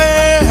front of your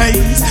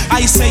face.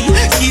 I say,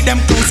 keep them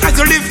close as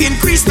you live,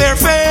 increase their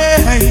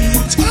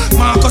faith.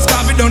 Marcus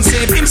Garvey don't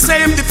save him,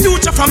 save the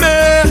future from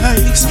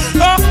AIDS.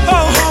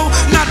 Oh,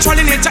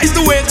 naturally nature is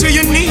the way to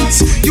your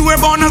needs. You were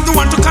born as the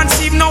one to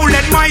conceive, now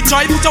let my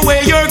joy put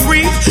away your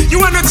grief.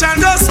 You and the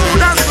child as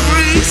smooth as the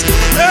breeze.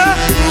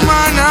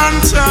 Woman and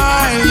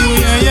child, you,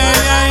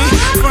 yeah.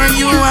 For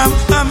you I'm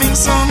having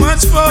so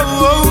much fun,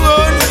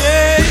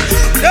 yeah.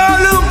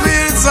 All the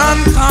bills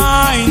and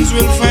coins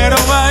will fade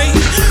away.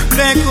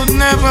 They could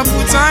never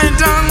put I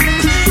down.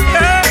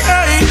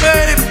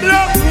 Hey,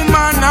 black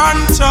woman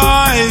and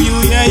child, you,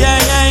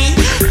 yeah.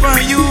 For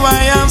you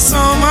I have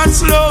so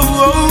much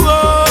love.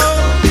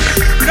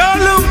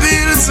 Dollar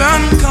bills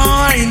and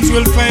coins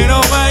will fade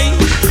away.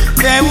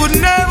 They would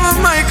never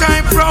make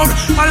I proud.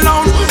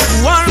 Alone,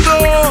 one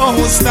door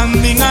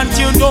standing at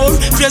your door,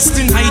 dressed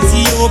in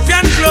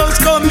Ethiopian clothes,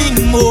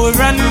 coming more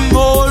and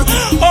more.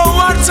 Oh,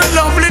 what a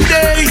lovely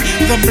day!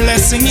 The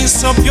blessing is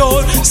so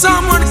pure.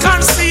 Someone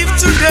conceived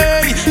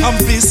today of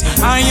this,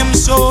 I am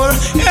sure.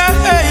 Yeah,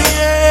 yeah,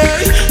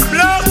 yeah.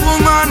 Black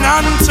woman,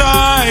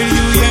 untie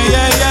you, yeah,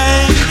 yeah,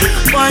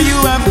 yeah. Why you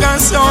have got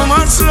so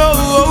much love?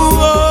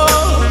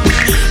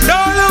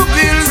 Dollar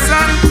bills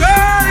and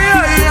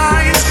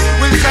coins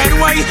will fade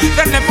away.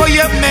 That never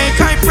yet make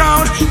I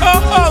proud. Oh,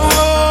 oh,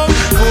 oh.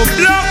 Oh,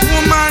 black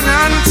woman,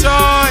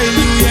 untie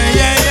you, yeah,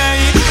 yeah,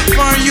 yeah.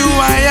 For you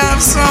I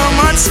have so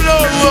much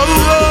love.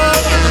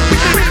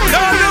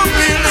 Dollar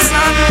bills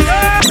and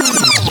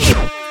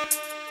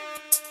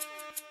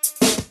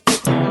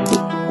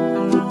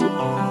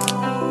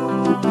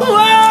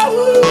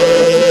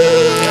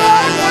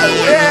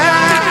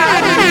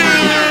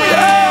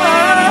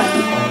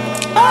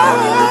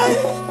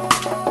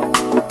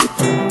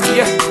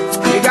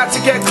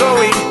get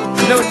going,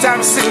 no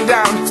time sitting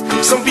down.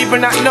 Some people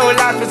not know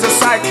life is a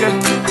cycle.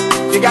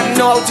 You gotta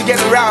know how to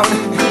get around.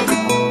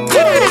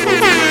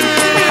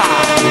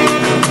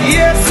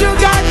 Yes, you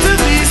got to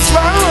be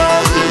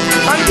strong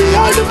and be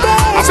all the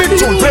best. I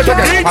think play it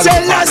again.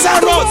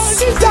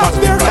 Djlazarus,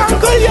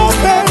 conquer your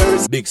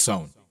fears. Big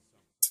sound.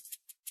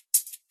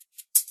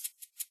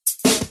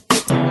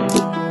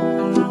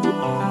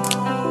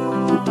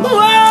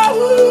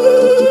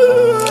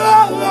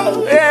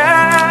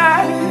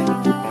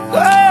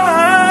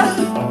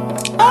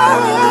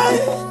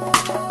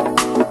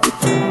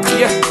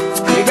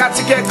 You got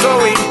to get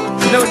going,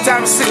 no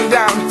time sitting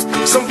down.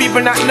 Some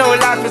people not know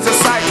life is a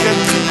cycle.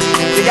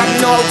 You gotta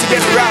know how to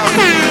get around.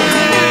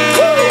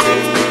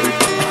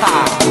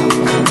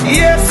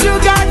 Yes, you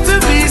got to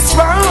be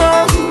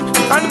strong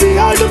and be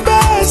all the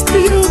best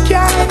you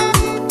can.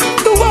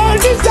 The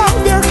world is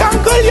out there,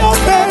 conquer your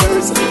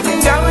fears.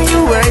 Now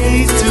you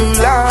wait too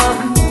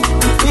long.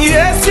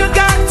 Yes, you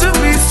got to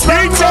be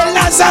strong.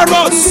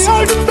 Djlazarus,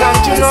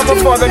 Thank you, Lord,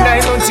 for the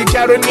 9 months you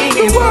carry me.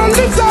 the world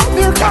is out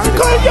there,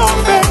 conquer your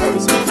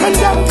fears. And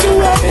don't you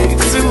wait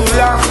Too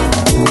long.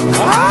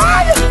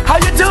 Hi, how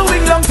you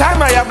doing? Long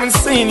time I haven't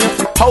seen you.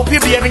 Hope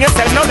you're behaving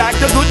yourself now like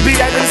the good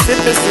behaving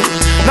citizen.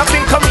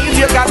 Nothing come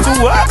easy, you got to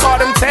work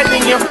hard, I'm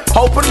telling you.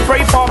 Hope and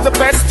pray for the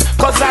best,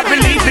 cause I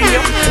believe in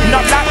you.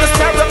 Not like the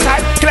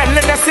stereotype,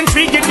 cleanliness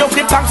intriguing you.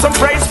 Give thanks and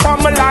praise for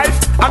my life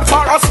and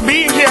for us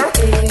being here.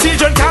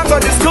 Children can't go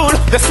to school,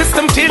 the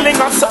system killing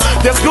us.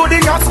 There's good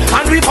in us,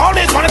 and we've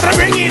always wanted to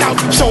bring it out.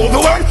 Show the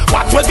world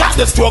what we got,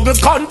 the struggle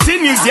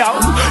continues, yo.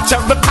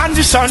 Check the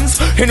conditions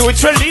in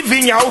which we're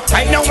living, yo.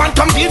 Ain't no one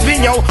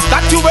competing, yo.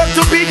 Got to work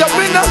to be the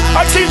winner.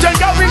 Our children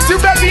going to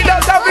bed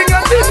without having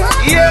a dinner.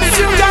 Yes,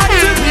 you got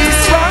to be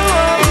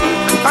strong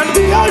and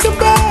be all the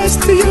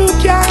best you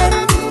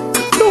can.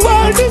 The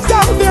world is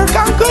out there,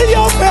 conquer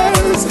your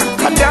fears.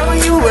 And now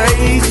you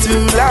wait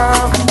too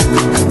long.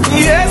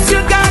 Yes,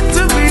 you got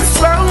to be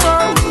strong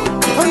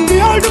and be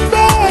all the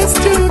best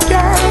you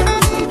can.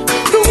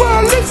 The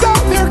world is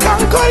out there,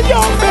 conquer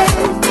your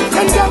fears.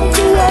 And don't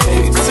you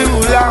wait too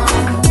long.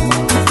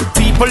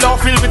 People are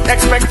filled with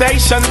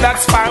expectation,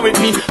 that's fine with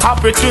me.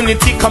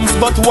 Opportunity comes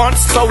but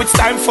once, so it's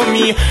time for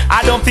me.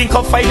 I don't think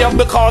of failure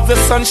because the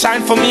sun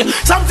shine for me.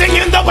 Something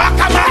in the back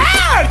of my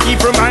head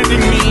keep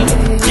reminding me.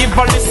 Give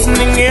a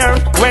listening ear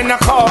when I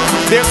call.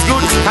 There's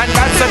good and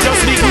bad, so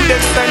just be good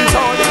and stand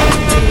tall.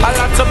 A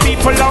lot of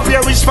people out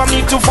there wish for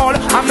me to fall.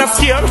 I'm not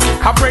scared,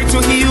 I pray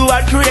to He who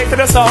had created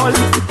us all.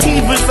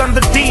 Evils and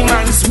the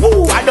demons,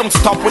 woo, I don't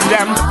stop with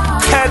them.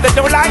 Hey, they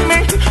don't like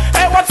me.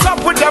 Hey, what's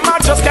up with them?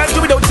 I just can't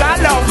do without that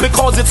love,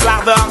 because it's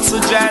like the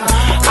oxygen.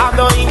 I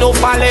don't need no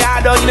folly, I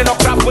don't need no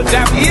crap with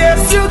them.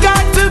 Yes, you got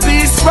to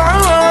be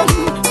strong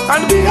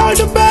and be all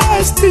the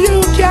best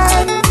you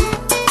can.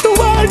 The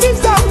world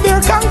is out there,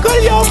 conquer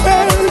your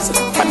fears.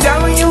 And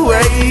now you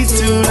wait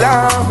too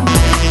long.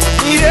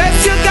 Yes,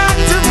 you got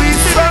to be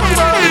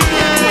strong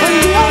and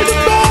be all the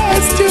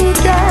best you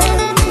can.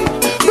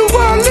 The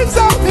world is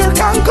out there,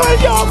 conquer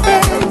your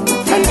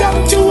fears. And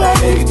don't you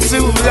wait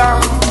too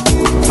long.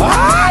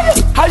 Hi,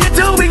 how you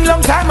doing?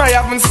 Long time I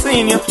haven't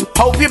seen you.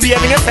 Hope you're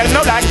behaving yourself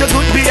now like a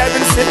good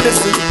behaving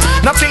citizen.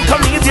 Nothing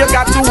come easy, you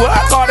got to work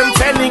hard, I'm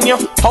telling you.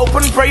 Hope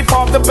and pray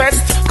for the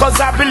best, cause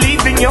I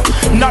believe in you.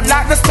 Not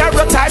like the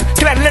stereotype,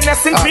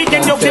 cleanliness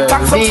intriguing you. Give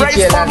thanks and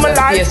praise for my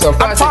life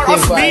and for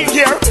us being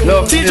here.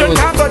 Children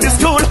can't go to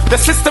school, the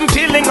system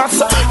killing us.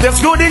 There's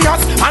good in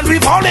us, and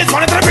we've always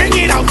wanted to bring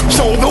it out.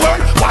 Show the world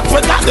what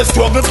we got, the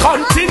struggle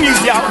continues,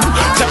 yo.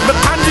 Check the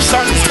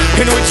conditions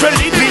in which we're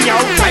living, yo.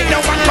 Ain't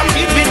no one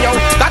competing, yo.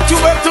 That you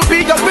work to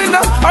be a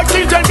winner. Our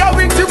children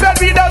going to bed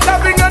without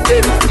having a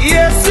dinner.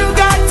 Yes, you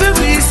got to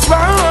be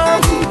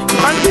strong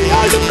and be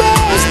all the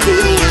best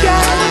you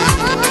can.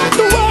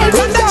 The world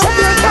is out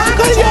there,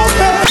 conquer your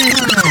fears.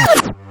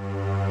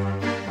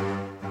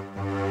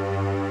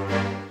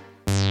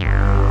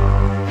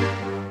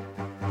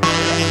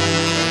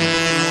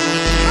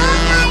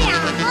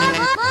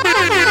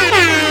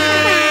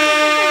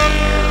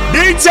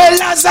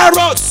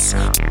 Djlazarus.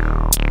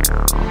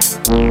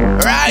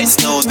 Rise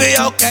to the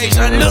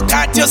occasion, look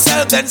at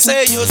yourself and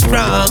say you're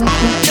strong.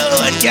 No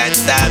one can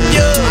stop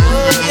you,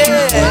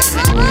 yeah.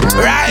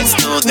 Rise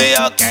to the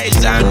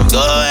occasion,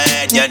 go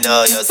ahead, you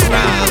know you're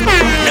strong.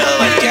 No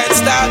one can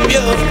stop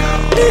you.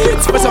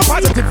 It's a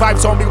positive vibe,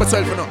 so big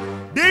myself, you know.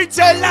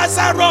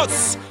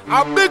 Djlazarus,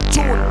 a big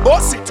tune,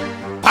 boss it.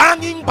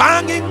 Banging,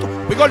 banging,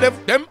 we gonna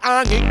left them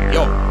hanging.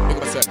 Yo, big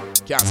myself,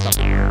 can't stop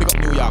it. Big up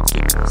New York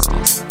City.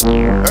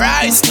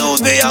 Rise to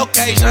the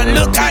occasion,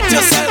 look at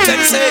yourself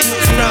and say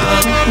you're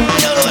strong.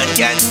 No one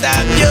can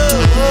stop you,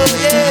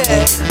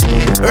 yeah.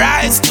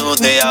 Rise to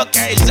the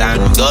occasion,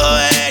 go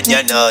ahead,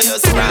 you know you're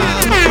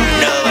strong.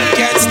 No one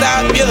can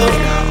stop you.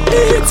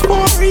 It's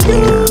for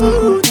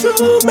you to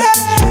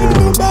make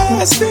the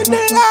best in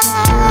the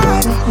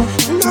life.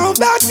 Now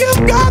that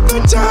you've got the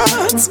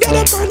chance, get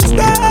up and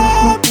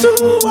step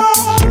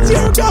towards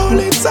your goal,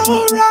 it's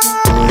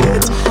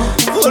alright.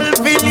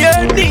 Fulfill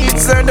your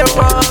needs and the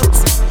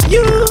wants.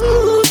 You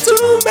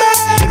to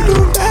make the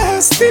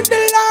best in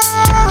the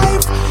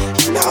life.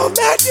 Now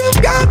that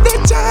you've got the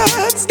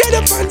chance, get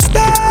up and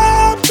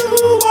step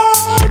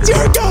towards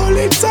your goal,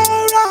 it's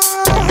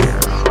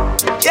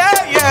alright.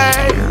 Yeah,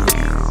 yeah.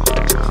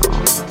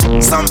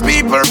 Some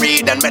people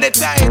read and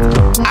meditate,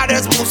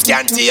 others move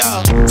scanty,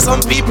 yo.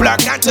 Some people are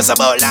conscious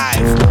about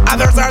life,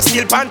 others are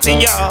still panting,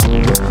 yo.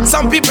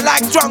 Some people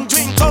like strong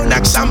drink,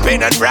 cognac,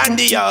 champagne and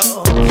brandy, yo.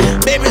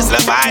 Babies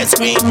love ice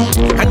cream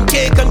and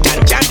cake and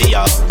candy,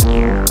 yo.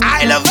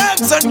 I love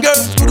herbs and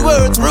girls, good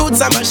words,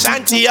 roots and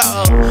shanty,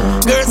 yo.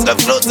 Girls love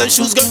clothes and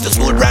shoes, going to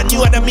school brand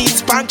new and that means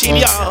spanking,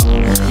 yo.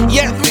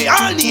 Yes, we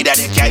all need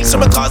education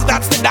because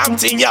that's the damn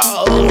thing, yo.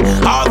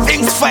 All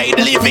things fade,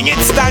 living it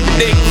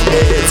standing.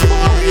 It's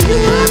for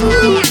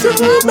you to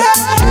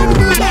make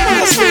the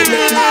best in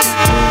the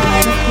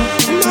life.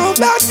 Now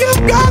that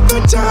you've got the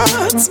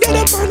chance, get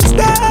up and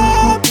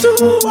step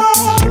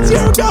towards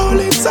your goal,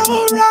 it's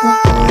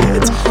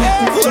alright.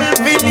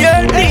 Fulfill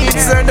your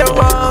needs and the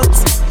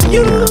wants.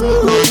 You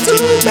to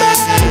make the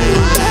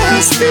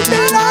best in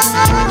the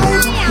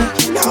life.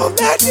 Now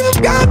that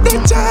you've got the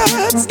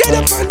chance, get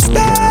up and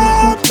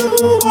step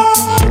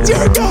towards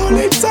your goal,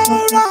 it's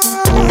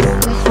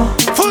alright.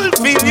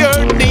 Fulfill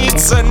your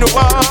needs and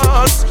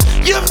wants.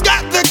 You've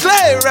got the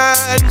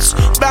clearance,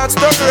 that's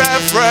the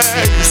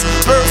reference.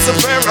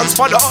 Perseverance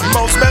for the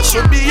utmost best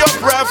should be your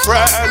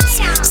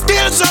preference.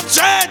 Skills of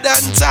trade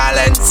and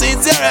talents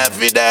is your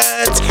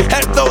evidence.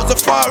 Help those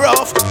afar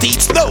off,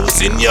 teach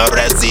those in your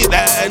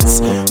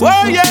residence.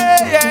 Oh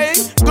yeah, yeah,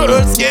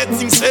 girls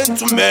getting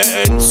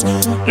sentiments.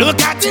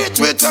 Look at it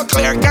with a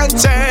clear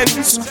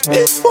conscience.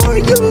 It's for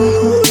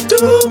you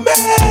to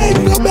make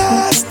the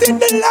best in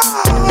the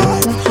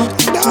life.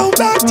 Now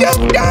that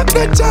you've got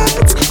the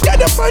chance,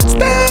 get up and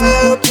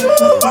step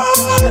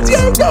towards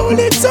your goal,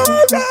 it's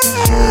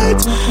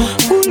alright.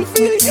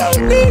 Fulfill your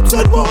needs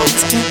and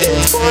wants.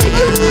 It's for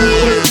you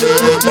to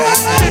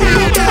make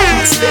the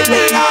best in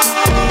the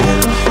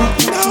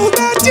life. Now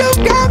that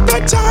you've got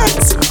the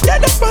chance, get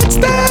up and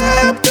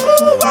step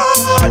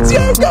towards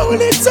your goal,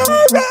 it's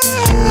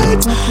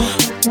alright.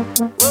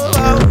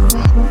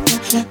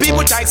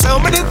 People try so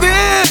many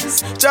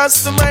things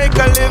just to make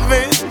a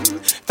living.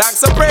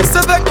 Thanks and praise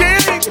to the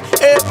King,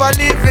 ever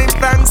living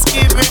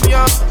thanksgiving,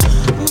 yo.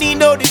 Need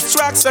no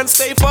distractions,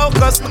 stay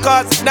focused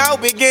because it now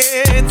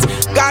begins.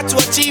 Got to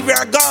achieve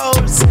your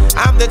goals,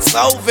 I'm the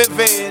so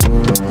vivid.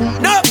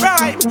 No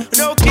crime,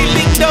 no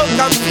killing, no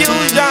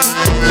confusion.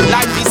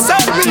 Life is so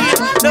real,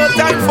 no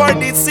time for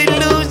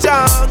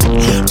disillusion.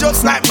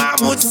 Just like Mom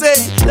would say,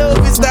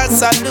 love is the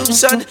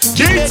solution.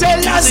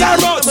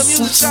 Djlazarus,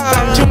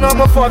 thank you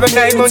mama for the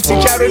 9 months you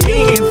carry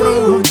me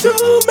through. To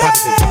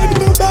make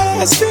the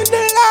best in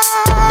the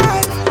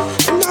life.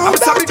 I'm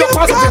starting the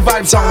positive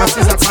vibes song as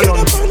Sizzla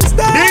Mother.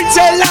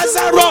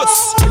 Djlazarus,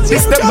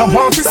 this them no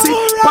want to see.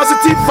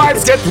 Positive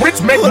vibes get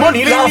rich, make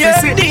money, laugh and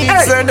see.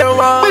 Hey,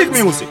 big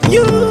music.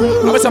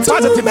 I'm some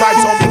positive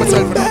vibes song for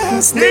myself.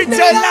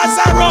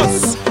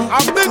 Djlazarus,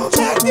 I'm big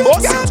tune,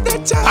 boss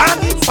it.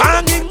 Hanging,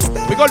 banging,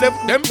 we gonna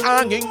leave them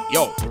hanging.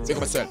 Yo, big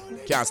up myself,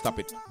 can't stop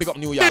it. Big up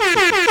New York City.